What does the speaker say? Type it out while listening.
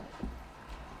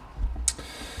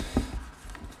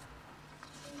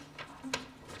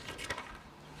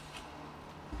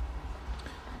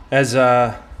As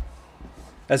I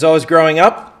was growing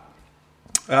up,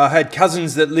 I had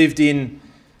cousins that lived in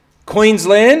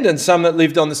Queensland and some that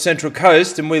lived on the Central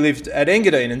Coast, and we lived at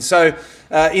Engadine. And so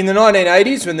in the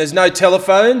 1980s, when there's no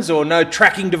telephones or no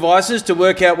tracking devices to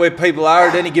work out where people are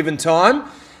at any given time,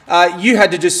 you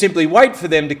had to just simply wait for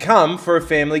them to come for a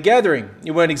family gathering.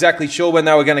 You weren't exactly sure when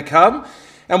they were going to come.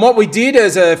 And what we did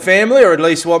as a family, or at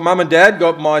least what Mum and Dad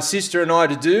got my sister and I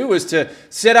to do, was to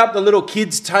set up the little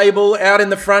kids' table out in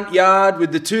the front yard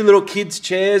with the two little kids'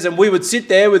 chairs, and we would sit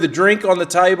there with a drink on the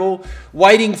table,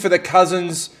 waiting for the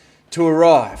cousins to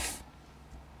arrive.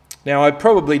 Now, I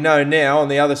probably know now, on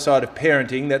the other side of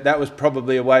parenting, that was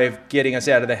probably a way of getting us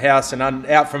out of the house and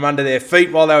out from under their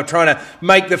feet while they were trying to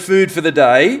make the food for the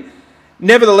day.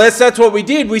 Nevertheless, that's what we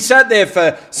did. We sat there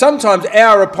for sometimes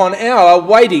hour upon hour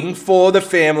waiting for the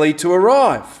family to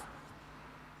arrive.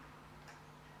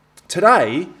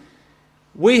 Today,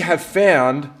 we have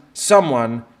found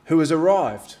someone who has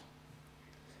arrived.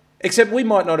 Except we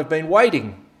might not have been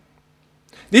waiting.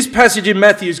 This passage in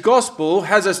Matthew's Gospel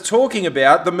has us talking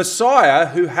about the Messiah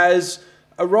who has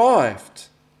arrived.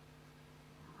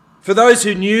 For those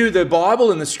who knew the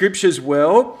Bible and the Scriptures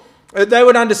well, they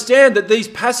would understand that these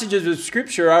passages of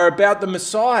Scripture are about the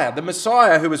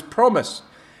Messiah who was promised,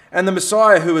 and the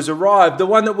Messiah who has arrived, the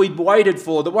one that we'd waited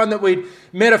for, the one that we'd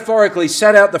metaphorically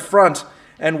sat out the front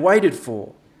and waited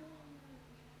for.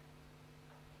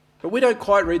 But we don't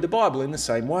quite read the Bible in the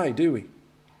same way, do we?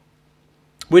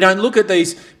 We don't look at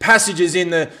these passages in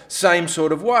the same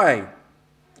sort of way.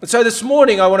 And so this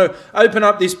morning I want to open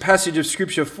up this passage of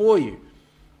Scripture for you,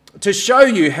 to show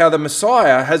you how the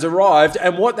Messiah has arrived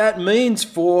and what that means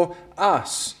for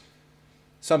us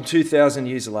some 2,000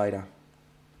 years later.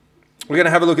 We're going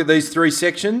to have a look at these three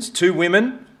sections: 2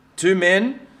 women, 2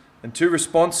 men, and 2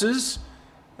 responses,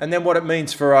 and then what it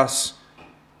means for us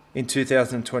in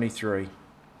 2023.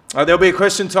 There'll be a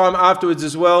question time afterwards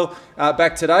as well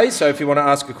back today, so if you want to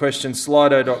ask a question,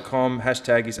 slido.com,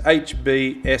 hashtag is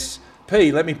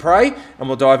HBSP. Let me pray and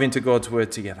we'll dive into God's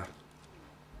Word together.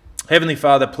 Heavenly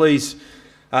Father, please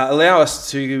allow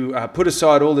us to put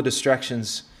aside all the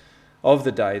distractions of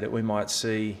the day, that we might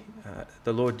see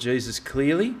the Lord Jesus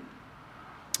clearly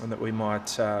and that we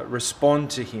might respond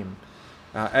to him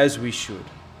as we should.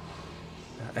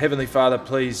 Heavenly Father,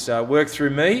 please work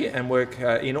through me and work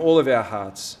in all of our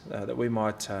hearts that we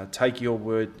might take your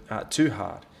word to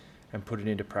heart and put it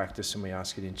into practice, and we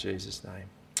ask it in Jesus' name.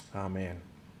 Amen.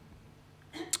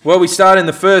 Well, we start in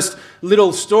the first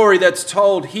little story that's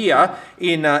told here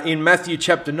in Matthew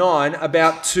chapter 9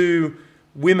 about 2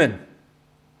 women.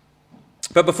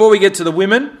 But before we get to the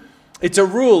women, it's a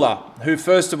ruler who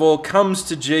first of all comes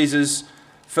to Jesus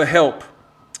for help.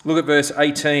 Look at verse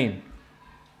 18.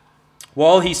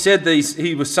 While he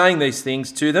was saying these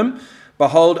things to them,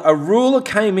 behold, a ruler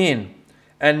came in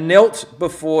and knelt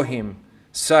before him,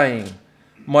 saying,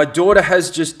 "My daughter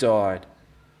has just died,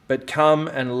 but come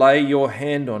and lay your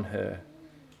hand on her,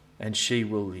 and she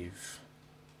will live."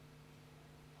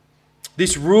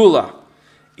 This ruler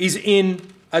is in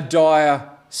a dire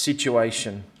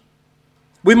situation.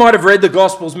 We might have read the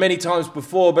Gospels many times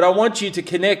before, but I want you to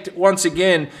connect once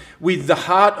again with the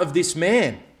heart of this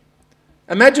man.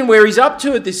 Imagine where he's up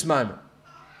to at this moment.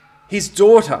 His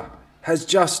daughter has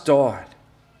just died.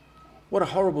 What a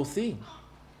horrible thing.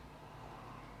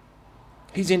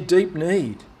 He's in deep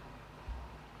need.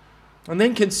 And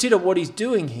then consider what he's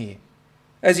doing here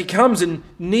as he comes and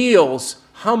kneels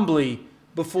humbly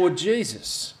before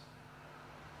Jesus.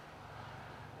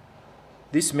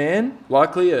 This man,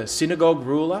 likely a synagogue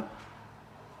ruler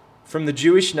from the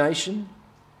Jewish nation,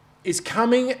 is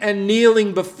coming and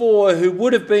kneeling before who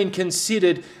would have been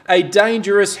considered a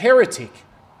dangerous heretic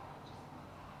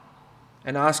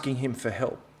and asking him for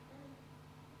help.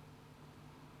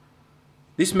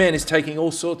 This man is taking all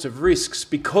sorts of risks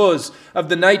because of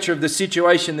the nature of the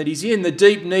situation that he's in, the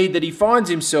deep need that he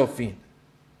finds himself in.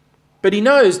 But he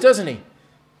knows, doesn't he?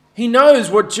 He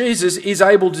knows what Jesus is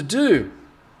able to do.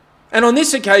 And on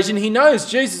this occasion, he knows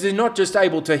Jesus is not just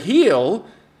able to heal,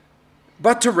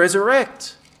 but to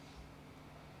resurrect.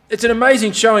 It's an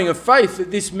amazing showing of faith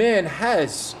that this man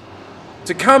has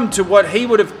to come to what he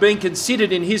would have been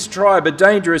considered in his tribe a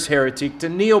dangerous heretic, to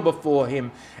kneel before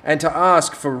him and to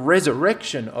ask for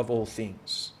resurrection of all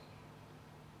things.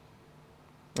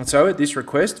 And so at this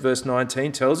request, verse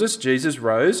 19 tells us, Jesus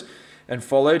rose and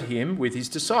followed him with his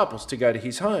disciples to go to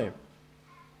his home.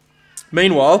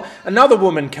 Meanwhile, another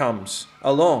woman comes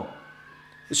along.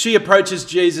 She approaches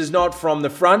Jesus not from the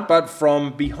front, but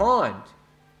from behind.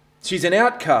 She's an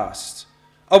outcast,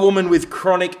 a woman with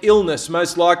chronic illness,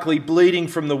 most likely bleeding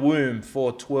from the womb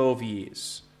for 12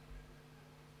 years.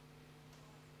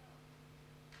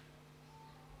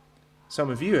 Some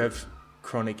of you have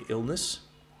chronic illness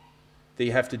that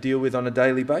you have to deal with on a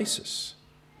daily basis,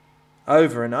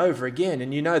 over and over again,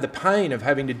 and you know the pain of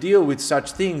having to deal with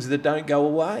such things that don't go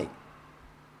away.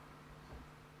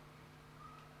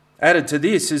 Added to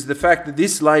this is the fact that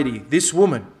this lady, this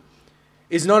woman,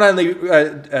 is not only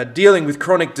dealing with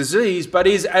chronic disease, but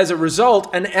is, as a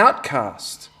result, an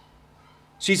outcast.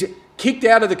 She's kicked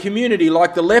out of the community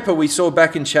like the leper we saw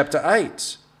back in chapter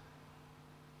 8.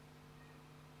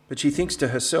 But she thinks to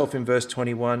herself in verse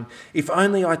 21, if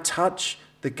only I touch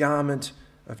the garment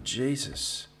of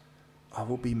Jesus, I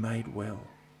will be made well.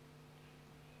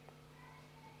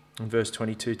 And verse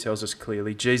 22 tells us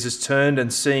clearly, Jesus turned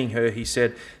and seeing her, he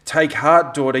said, take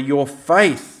heart, daughter, your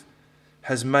faith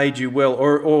has made you well.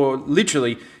 Or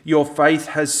literally, your faith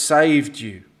has saved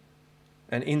you.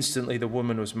 And instantly the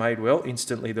woman was made well.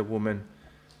 Instantly the woman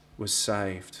was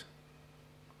saved.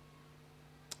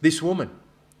 This woman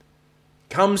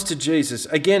comes to Jesus,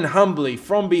 again humbly,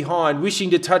 from behind, wishing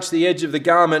to touch the edge of the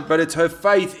garment, but it's her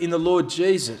faith in the Lord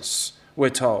Jesus, we're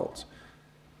told,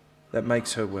 that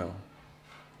makes her well.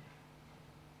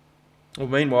 Well,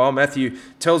 meanwhile, Matthew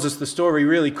tells us the story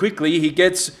really quickly. He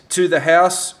gets to the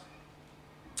house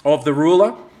of the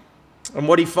ruler, and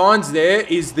what he finds there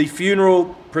is the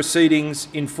funeral proceedings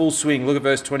in full swing. Look at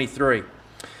verse 23.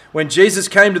 When Jesus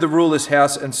came to the ruler's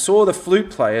house and saw the flute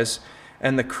players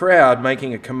and the crowd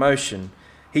making a commotion,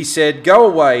 he said, go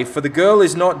away, for the girl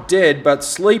is not dead but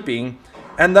sleeping.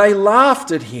 And they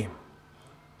laughed at him.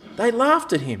 They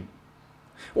laughed at him.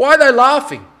 Why are they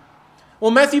laughing? Well,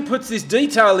 Matthew puts this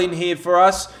detail in here for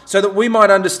us so that we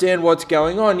might understand what's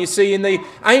going on. You see, in the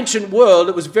ancient world,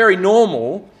 it was very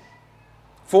normal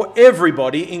for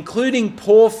everybody, including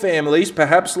poor families,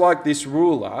 perhaps like this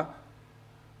ruler,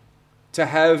 to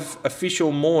have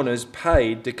official mourners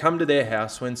paid to come to their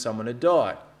house when someone had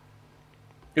died.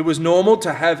 It was normal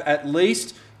to have at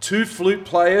least 2 flute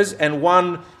players and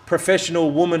 1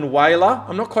 professional woman wailer.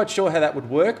 I'm not quite sure how that would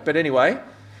work, but anyway,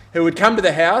 who would come to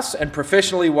the house and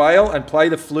professionally wail and play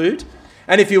the flute.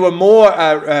 And if you were more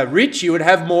rich, you would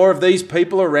have more of these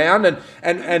people around,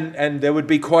 and there would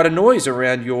be quite a noise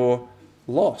around your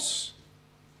loss.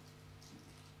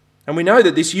 And we know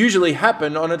that this usually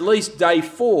happened on at least day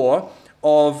 4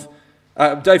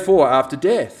 after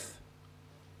death.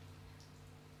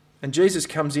 And Jesus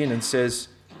comes in and says,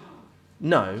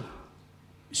 no,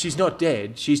 she's not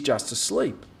dead, she's just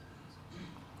asleep.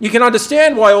 You can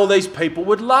understand why all these people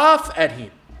would laugh at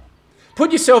him.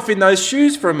 Put yourself in those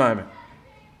shoes for a moment.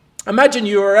 Imagine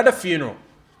you are at a funeral,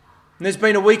 and there's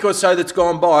been a week or so that's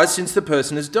gone by since the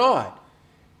person has died.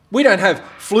 We don't have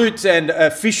flutes and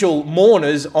official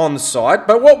mourners on site,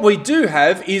 but what we do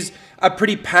have is a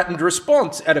pretty patterned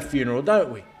response at a funeral,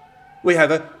 don't we? We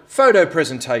have a photo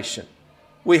presentation.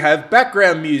 We have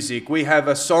background music. We have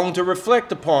a song to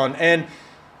reflect upon. And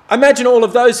imagine all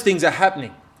of those things are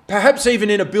happening, perhaps even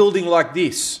in a building like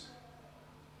this.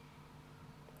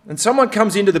 And someone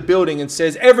comes into the building and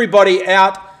says, everybody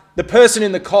out, the person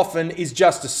in the coffin is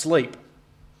just asleep.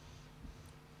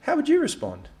 How would you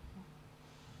respond?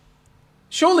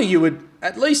 Surely you would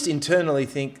at least internally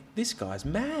think, this guy's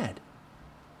mad.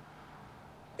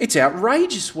 It's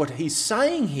outrageous what he's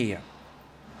saying here.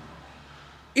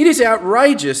 It is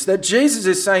outrageous that Jesus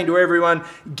is saying to everyone,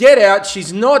 get out,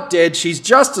 she's not dead, she's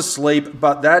just asleep,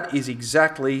 but that is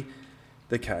exactly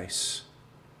the case.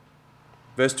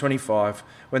 Verse 25,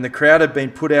 when the crowd had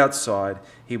been put outside,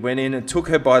 he went in and took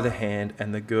her by the hand,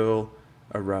 and the girl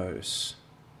arose.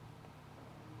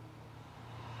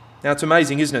 Now, it's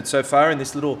amazing, isn't it, so far in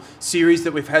this little series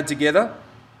that we've had together?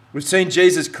 We've seen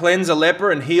Jesus cleanse a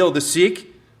leper and heal the sick.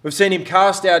 We've seen him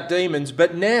cast out demons,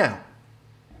 but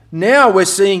now we're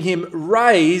seeing him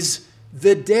raise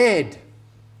the dead.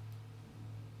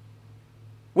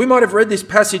 We might have read this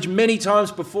passage many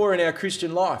times before in our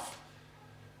Christian life,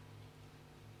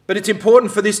 but it's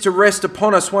important for this to rest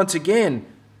upon us once again.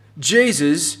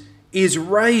 Jesus is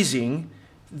raising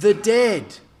the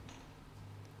dead.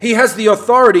 He has the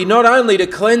authority not only to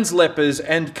cleanse lepers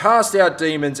and cast out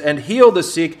demons and heal the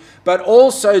sick, but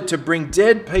also to bring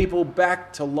dead people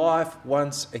back to life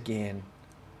once again.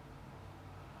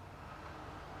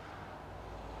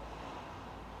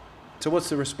 So what's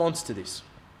the response to this?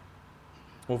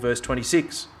 Well, verse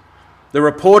 26. The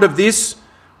report of this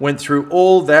went through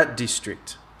all that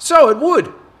district. So it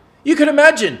would. You can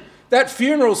imagine that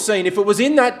funeral scene, if it was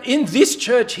in this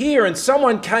church here and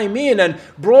someone came in and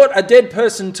brought a dead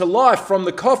person to life from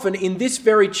the coffin in this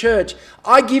very church,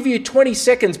 I give you 20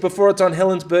 seconds before it's on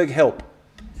Helensburgh Help.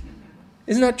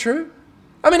 Isn't that true?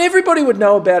 I mean, everybody would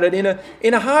know about it in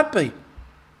a heartbeat.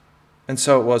 And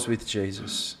so it was with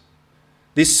Jesus.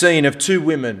 This scene of 2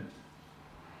 women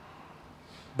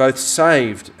both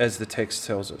saved, as the text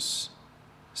tells us,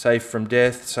 saved from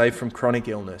death, saved from chronic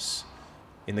illness,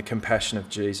 in the compassion of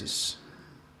Jesus.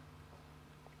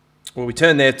 Well, we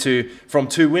turn there from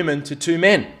 2 women to 2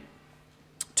 men,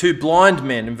 2 blind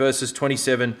men in verses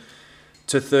 27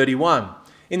 to 31.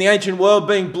 In the ancient world,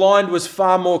 being blind was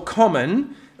far more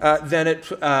common than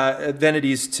it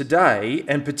is today,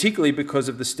 and particularly because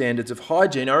of the standards of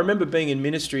hygiene. I remember being in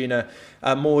ministry in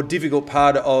a more difficult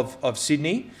part of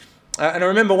Sydney, and I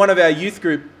remember one of our youth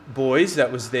group boys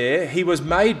that was there, he was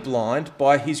made blind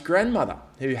by his grandmother,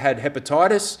 who had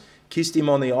hepatitis, kissed him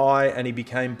on the eye, and he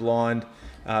became blind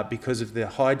because of the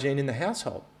hygiene in the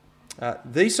household.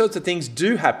 These sorts of things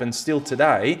do happen still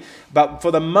today, but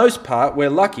for the most part, we're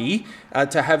lucky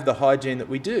to have the hygiene that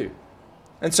we do.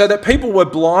 And so that people were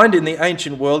blind in the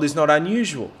ancient world is not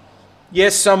unusual.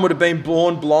 Yes, some would have been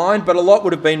born blind, but a lot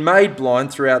would have been made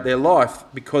blind throughout their life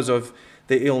because of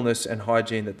the illness and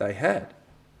hygiene that they had.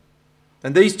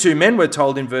 And these 2 men were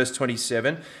told in verse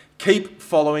 27, keep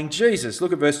following Jesus.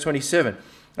 Look at verse 27.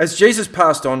 As Jesus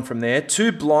passed on from there,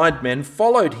 2 blind men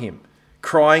followed him,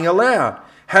 crying aloud,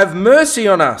 have mercy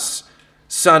on us,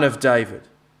 Son of David.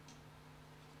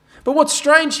 But what's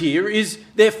strange here is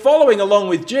they're following along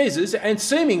with Jesus, and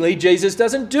seemingly Jesus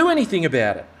doesn't do anything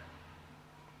about it.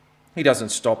 He doesn't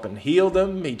stop and heal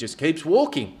them. He just keeps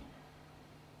walking.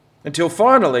 Until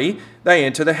finally they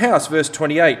enter the house. Verse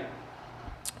 28.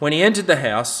 When he entered the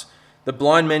house, the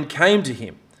blind men came to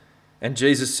him, and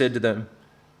Jesus said to them,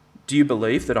 do you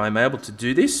believe that I am able to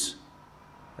do this?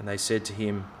 And they said to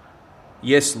him,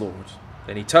 yes, Lord.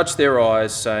 Then he touched their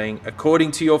eyes, saying,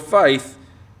 according to your faith,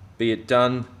 be it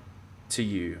done to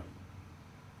you.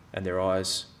 And their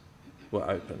eyes were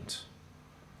opened.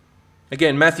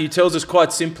 Again, Matthew tells us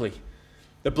quite simply,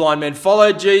 the blind men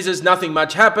followed Jesus, nothing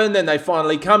much happened, then they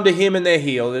finally come to him and they're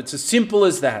healed. It's as simple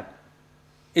as that.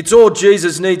 It's all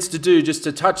Jesus needs to do, just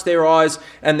to touch their eyes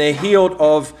and they're healed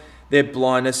of their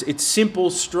blindness. It's simple,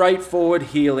 straightforward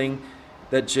healing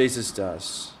that Jesus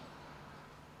does.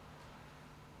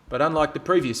 But unlike the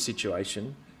previous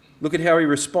situation, look at how he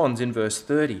responds in verse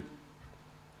 30.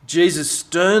 Jesus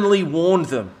sternly warned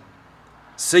them,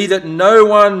 see that no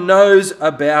one knows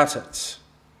about it.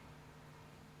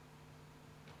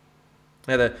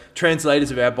 Now, the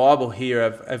translators of our Bible here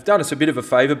have done us a bit of a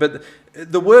favour, but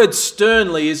the word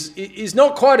sternly is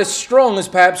not quite as strong as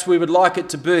perhaps we would like it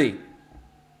to be.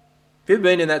 Have you ever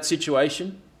been in that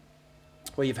situation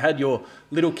where you've had your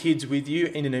little kids with you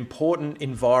in an important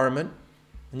environment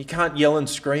and you can't yell and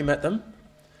scream at them,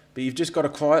 but you've just got to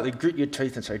quietly grit your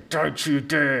teeth and say, don't you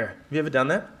dare. Have you ever done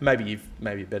that? Maybe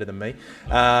you're better than me.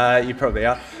 You probably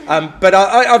are. But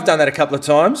I've done that a couple of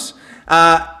times.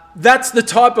 That's the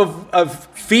type of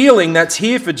feeling that's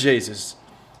here for Jesus.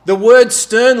 The word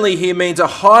sternly here means a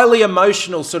highly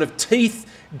emotional, sort of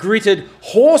teeth-gritted,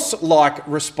 horse-like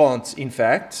response, in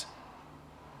fact,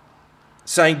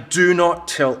 saying, do not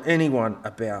tell anyone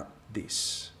about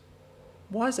this.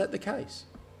 Why is that the case?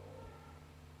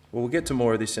 Well, we'll get to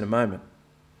more of this in a moment.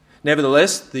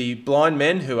 Nevertheless, the blind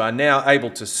men who are now able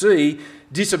to see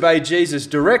disobeyed Jesus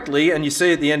directly, and you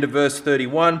see at the end of verse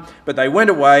 31, but they went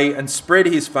away and spread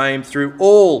his fame through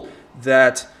all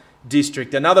that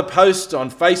district. Another post on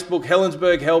Facebook,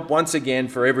 Helensburgh help once again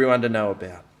for everyone to know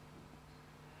about.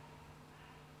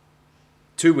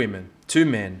 2 women, 2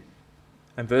 men,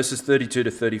 and verses 32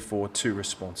 to 34, 2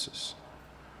 responses.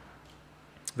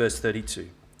 Verse 32.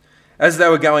 As they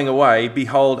were going away,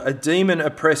 behold, a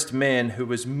demon-oppressed man who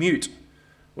was mute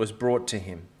was brought to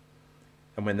him.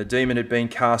 And when the demon had been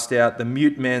cast out, the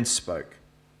mute man spoke.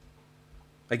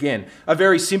 Again, a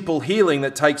very simple healing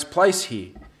that takes place here.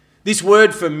 This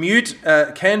word for mute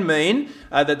can mean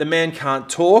that the man can't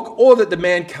talk or that the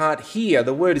man can't hear.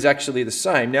 The word is actually the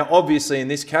same. Now, obviously, in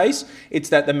this case, it's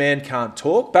that the man can't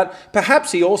talk, but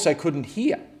perhaps he also couldn't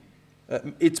hear.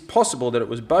 It's possible that it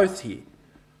was both here.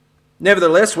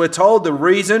 Nevertheless, we're told the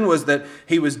reason was that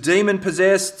he was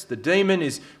demon-possessed. The demon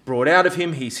is brought out of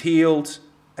him, he's healed,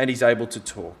 and he's able to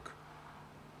talk.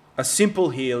 A simple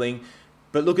healing,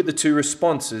 but look at the 2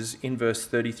 responses in verse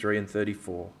 33 and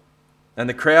 34. And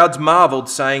the crowds marvelled,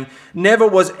 saying, never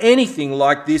was anything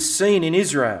like this seen in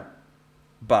Israel.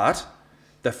 But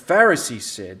the Pharisees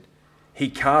said, he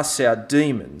casts out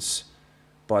demons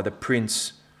by the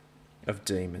prince of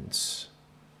demons.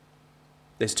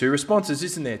 There's 2 responses,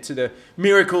 isn't there, to the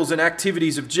miracles and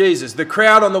activities of Jesus. The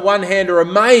crowd, on the one hand, are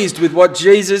amazed with what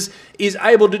Jesus is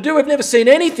able to do. We've never seen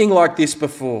anything like this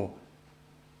before.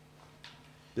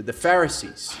 But the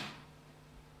Pharisees,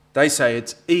 they say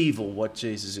it's evil what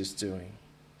Jesus is doing.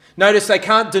 Notice they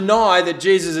can't deny that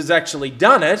Jesus has actually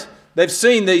done it. They've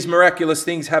seen these miraculous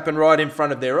things happen right in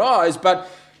front of their eyes, but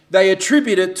they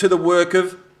attribute it to the work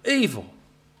of evil.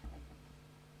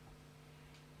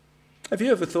 Have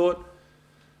you ever thought,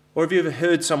 or have you ever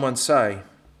heard someone say,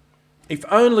 if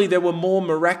only there were more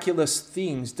miraculous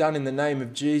things done in the name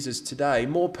of Jesus today,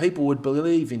 more people would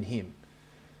believe in him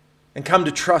and come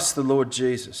to trust the Lord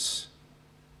Jesus?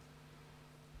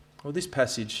 Well, this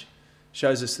passage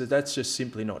shows us that that's just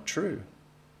simply not true.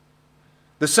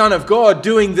 The Son of God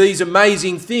doing these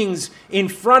amazing things in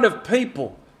front of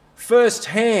people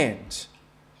firsthand,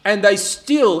 and they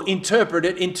still interpret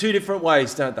it in two different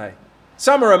ways, don't they?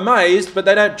 Some are amazed, but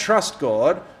they don't trust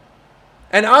God,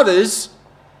 and others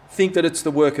think that it's the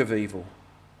work of evil.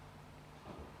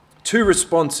 Two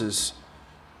responses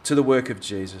to the work of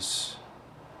Jesus.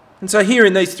 And so here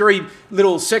in these three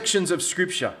little sections of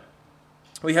Scripture,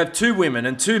 we have two women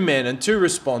and two men and two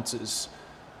responses.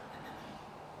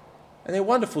 And they're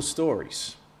wonderful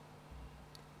stories.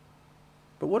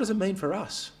 But what does it mean for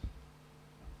us?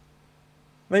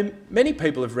 I mean, many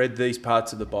people have read these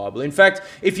parts of the Bible. In fact,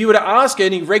 if you were to ask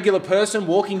any regular person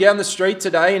walking down the street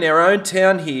today in our own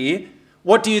town here,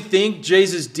 what do you think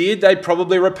Jesus did? They'd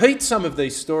probably repeat some of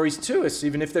these stories to us,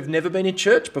 even if they've never been in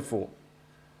church before.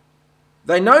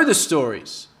 They know the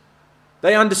stories.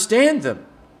 They understand them.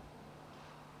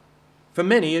 For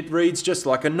many, it reads just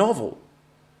like a novel.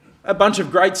 A bunch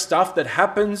of great stuff that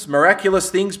happens,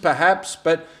 miraculous things perhaps,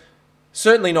 but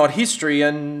certainly not history.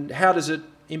 And how does it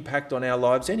impact on our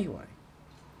lives anyway?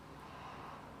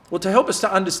 Well, to help us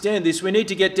to understand this, we need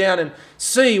to get down and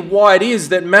see why it is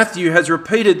that Matthew has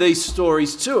repeated these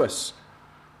stories to us.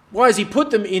 Why has he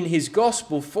put them in his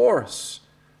gospel for us?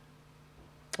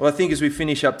 Well, I think as we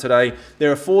finish up today,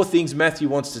 there are four things Matthew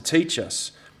wants to teach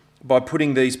us by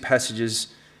putting these passages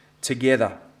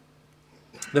together.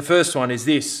 The first one is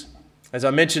this. As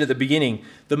I mentioned at the beginning,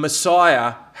 the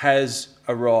Messiah has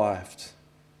arrived.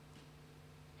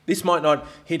 This might not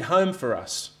hit home for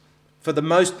us. For the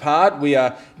most part, we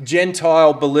are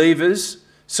Gentile believers,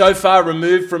 so far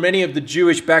removed from any of the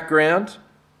Jewish background.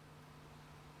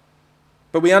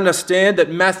 But we understand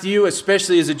that Matthew,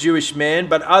 especially as a Jewish man,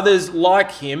 but others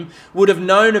like him, would have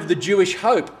known of the Jewish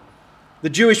hope, the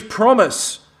Jewish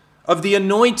promise of the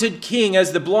anointed king,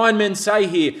 as the blind men say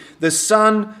here, the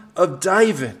Son of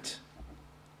David.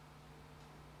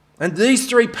 And these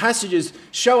three passages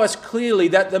show us clearly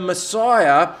that the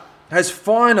Messiah has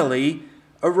finally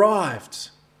arrived.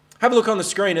 Have a look on the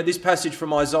screen at this passage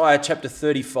from Isaiah chapter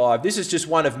 35. This is just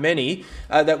one of many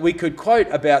that we could quote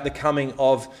about the coming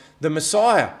of the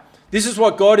Messiah. This is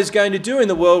what God is going to do in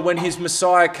the world when his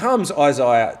Messiah comes,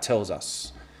 Isaiah tells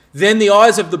us. Then the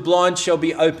eyes of the blind shall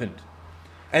be opened,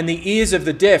 and the ears of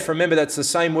the deaf, remember that's the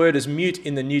same word as mute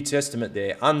in the New Testament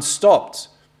there, unstopped.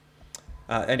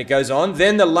 And it goes on,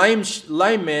 then the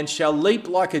lame man shall leap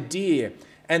like a deer,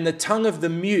 and the tongue of the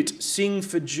mute sing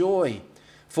for joy.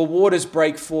 For waters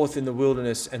break forth in the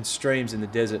wilderness and streams in the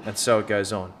desert. And so it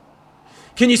goes on.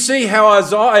 Can you see how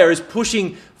Isaiah is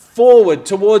pushing forward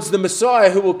towards the Messiah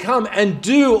who will come and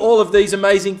do all of these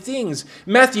amazing things?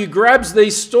 Matthew grabs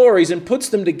these stories and puts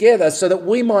them together so that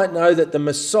we might know that the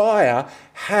Messiah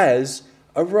has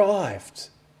arrived.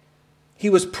 He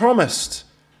was promised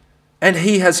and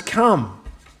he has come.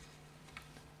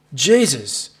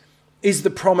 Jesus is the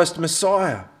promised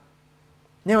Messiah.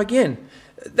 Now again,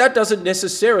 that doesn't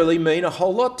necessarily mean a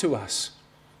whole lot to us.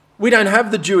 We don't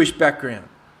have the Jewish background.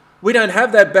 We don't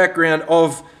have that background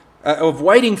of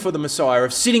waiting for the Messiah,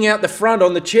 of sitting out the front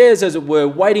on the chairs, as it were,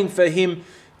 waiting for him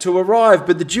to arrive.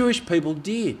 But the Jewish people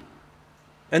did.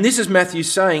 And this is Matthew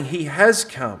saying he has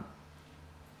come.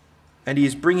 And he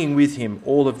is bringing with him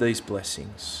all of these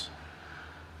blessings.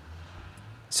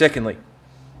 Secondly,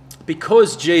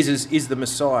 because Jesus is the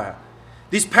Messiah,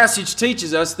 this passage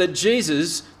teaches us that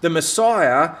Jesus, the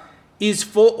Messiah, is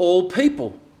for all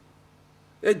people.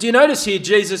 Do you notice here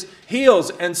Jesus heals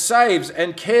and saves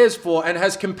and cares for and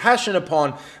has compassion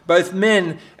upon both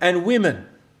men and women?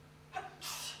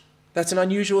 That's an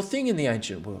unusual thing in the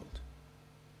ancient world.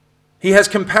 He has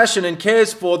compassion and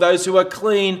cares for those who are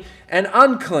clean and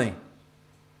unclean.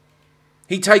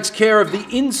 He takes care of the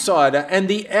insider and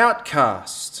the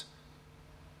outcast.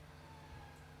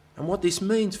 And what this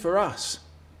means for us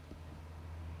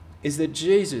is that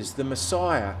Jesus, the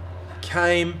Messiah,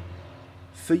 came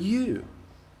for you.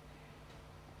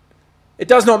 It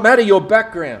does not matter your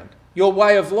background, your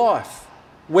way of life,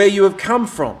 where you have come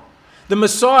from. The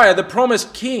Messiah, the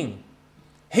promised King,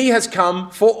 he has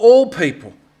come for all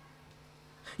people.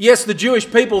 Yes, the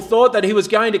Jewish people thought that he was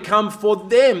going to come for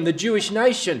them, the Jewish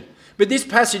nation. But this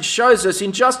passage shows us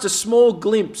in just a small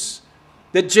glimpse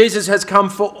that Jesus has come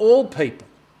for all people.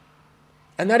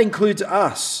 And that includes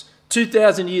us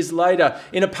 2,000 years later,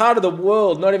 in a part of the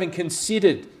world not even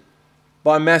considered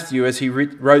by Matthew as he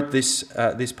wrote this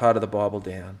part of the Bible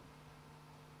down.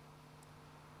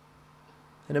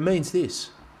 And it means this.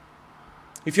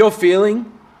 If you're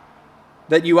feeling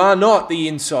that you are not the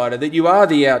insider, that you are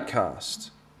the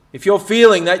outcast, if you're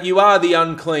feeling that you are the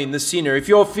unclean, the sinner, if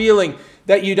you're feeling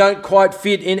that you don't quite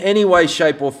fit in any way,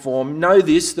 shape or form, know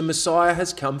this, the Messiah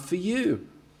has come for you.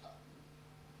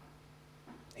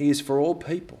 He is for all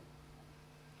people.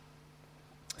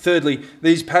 Thirdly,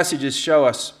 these passages show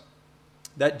us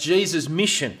that Jesus'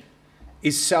 mission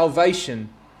is salvation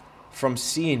from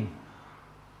sin.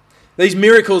 These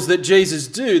miracles that Jesus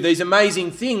do, these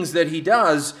amazing things that he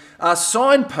does, are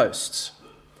signposts.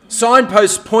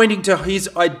 Signposts pointing to his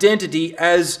identity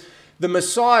as the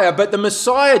Messiah. But the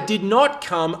Messiah did not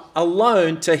come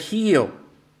alone to heal.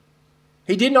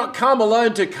 He did not come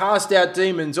alone to cast out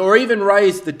demons or even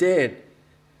raise the dead.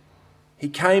 He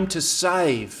came to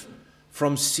save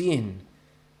from sin,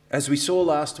 as we saw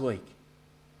last week.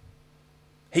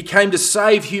 He came to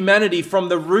save humanity from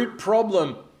the root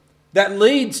problem that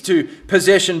leads to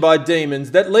possession by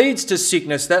demons, that leads to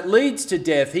sickness, that leads to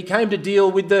death. He came to deal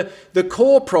with the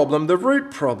core problem, the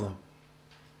root problem.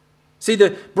 See,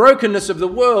 the brokenness of the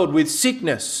world with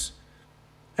sickness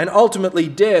and ultimately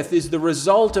death is the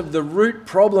result of the root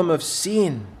problem of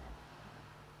sin.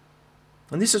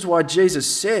 And this is why Jesus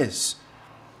says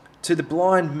to the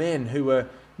blind men who were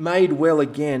made well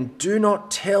again, do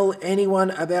not tell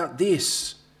anyone about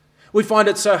this. We find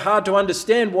it so hard to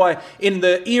understand why in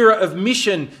the era of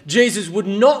mission, Jesus would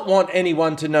not want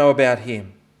anyone to know about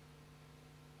him.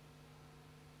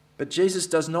 But Jesus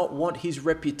does not want his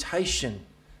reputation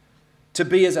to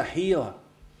be as a healer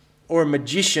or a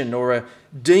magician or a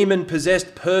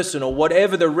demon-possessed person or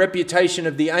whatever the reputation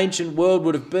of the ancient world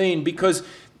would have been, because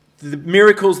the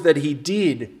miracles that he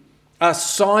did are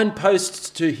signposts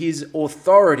to his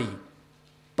authority,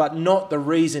 but not the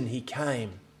reason he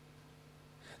came.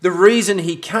 The reason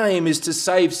he came is to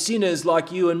save sinners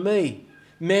like you and me,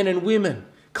 men and women,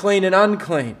 clean and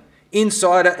unclean,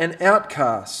 insider and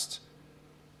outcast.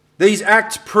 These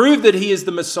acts prove that he is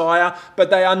the Messiah, but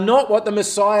they are not what the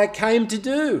Messiah came to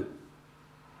do.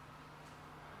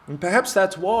 And perhaps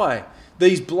that's why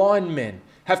these blind men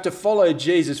have to follow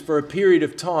Jesus for a period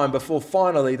of time before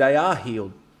finally they are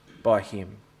healed by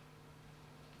him.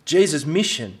 Jesus'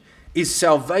 mission is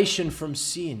salvation from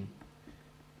sin.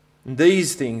 And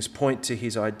these things point to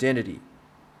his identity,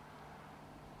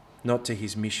 not to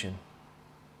his mission.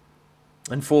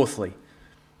 And fourthly,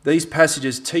 these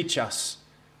passages teach us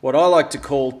what I like to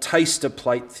call taster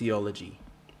plate theology.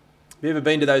 Have you ever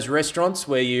been to those restaurants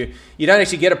where you don't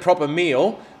actually get a proper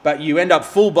meal, but you end up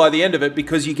full by the end of it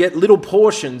because you get little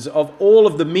portions of all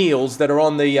of the meals that are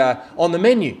on the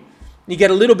menu? You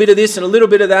get a little bit of this and a little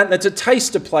bit of that, and it's a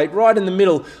taster plate right in the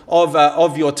middle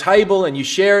of your table, and you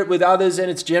share it with others, and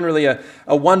it's generally a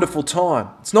wonderful time.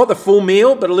 It's not the full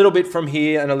meal, but a little bit from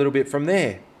here and a little bit from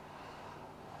there.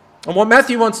 And what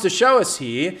Matthew wants to show us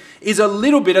here is a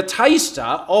little bit, a taster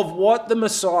of what the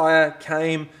Messiah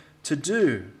came to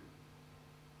do.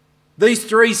 These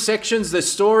three sections, the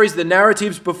stories, the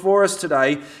narratives before us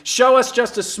today, show us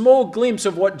just a small glimpse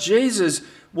of what Jesus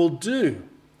will do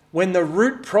when the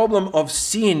root problem of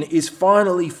sin is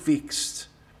finally fixed.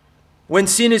 When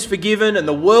sin is forgiven and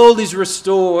the world is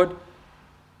restored,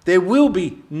 there will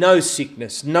be no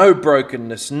sickness, no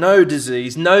brokenness, no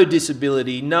disease, no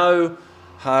disability, no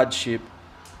hardship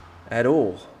at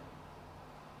all.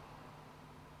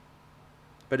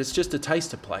 But it's just a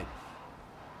taster plate.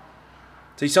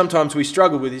 See, sometimes we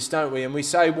struggle with this, don't we? And we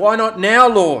say, why not now,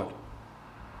 Lord?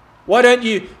 Why don't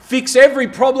you fix every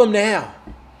problem now?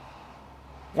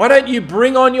 Why don't you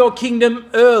bring on your kingdom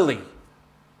early?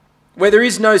 Where there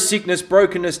is no sickness,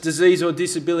 brokenness, disease or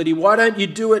disability, why don't you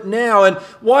do it now? And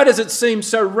why does it seem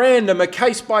so random, a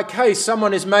case by case?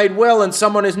 Someone is made well and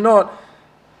someone is not.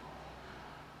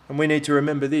 And we need to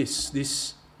remember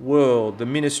this world, the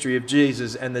ministry of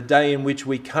Jesus and the day in which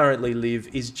we currently live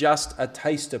is just a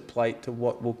taster plate to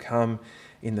what will come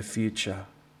in the future.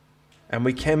 And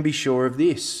we can be sure of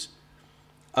this.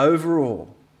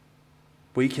 Overall,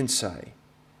 we can say,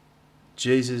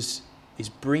 Jesus is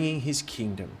bringing his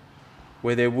kingdom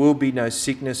where there will be no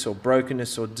sickness or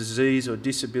brokenness or disease or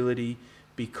disability,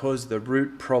 because the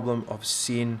root problem of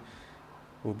sin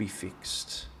will be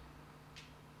fixed.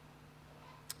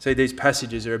 See, these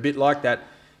passages are a bit like that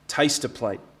taster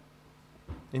plate.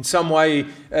 In some way,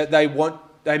 they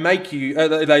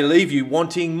leave you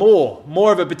wanting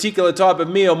more of a particular type of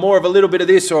meal, more of a little bit of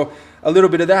this or a little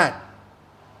bit of that.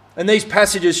 And these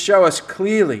passages show us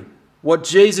clearly what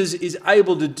Jesus is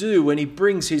able to do when he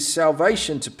brings his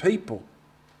salvation to people.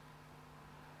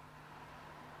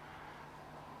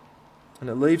 And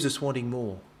it leaves us wanting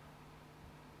more.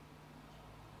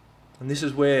 And this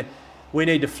is where we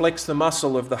need to flex the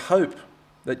muscle of the hope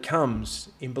that comes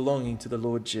in belonging to the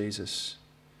Lord Jesus.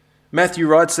 Matthew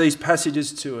writes these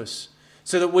passages to us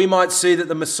so that we might see that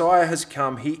the Messiah has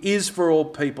come. He is for all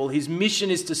people. His mission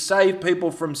is to save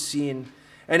people from sin.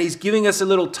 And he's giving us a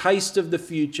little taste of the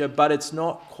future, but it's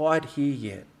not quite here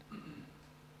yet.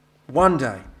 One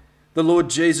day, the Lord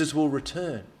Jesus will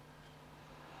return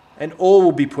and all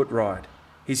will be put right.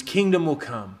 His kingdom will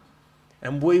come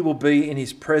and we will be in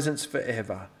his presence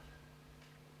forever,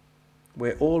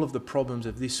 where all of the problems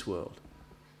of this world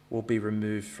will be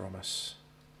removed from us.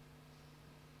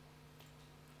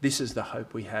 This is the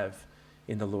hope we have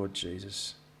in the Lord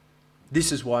Jesus.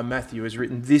 This is why Matthew has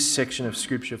written this section of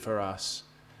Scripture for us.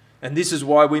 And this is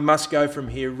why we must go from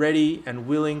here ready and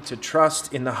willing to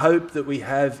trust in the hope that we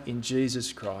have in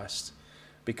Jesus Christ.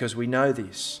 Because we know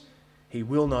this, he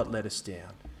will not let us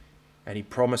down. And he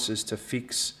promises to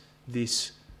fix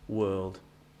this world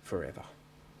forever.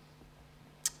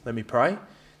 Let me pray. And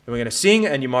we're going to sing,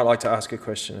 and you might like to ask a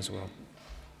question as well.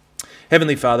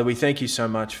 Heavenly Father, we thank you so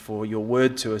much for your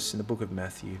word to us in the book of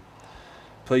Matthew.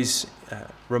 Please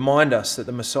remind us that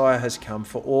the Messiah has come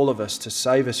for all of us to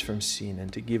save us from sin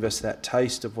and to give us that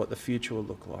taste of what the future will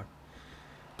look like.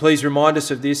 Please remind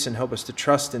us of this and help us to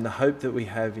trust in the hope that we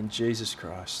have in Jesus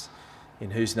Christ,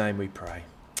 in whose name we pray.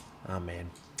 Amen.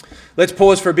 Let's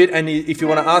pause for a bit, and if you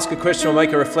want to ask a question or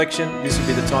make a reflection, this would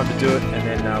be the time to do it,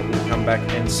 and then we'll come back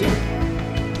and sing.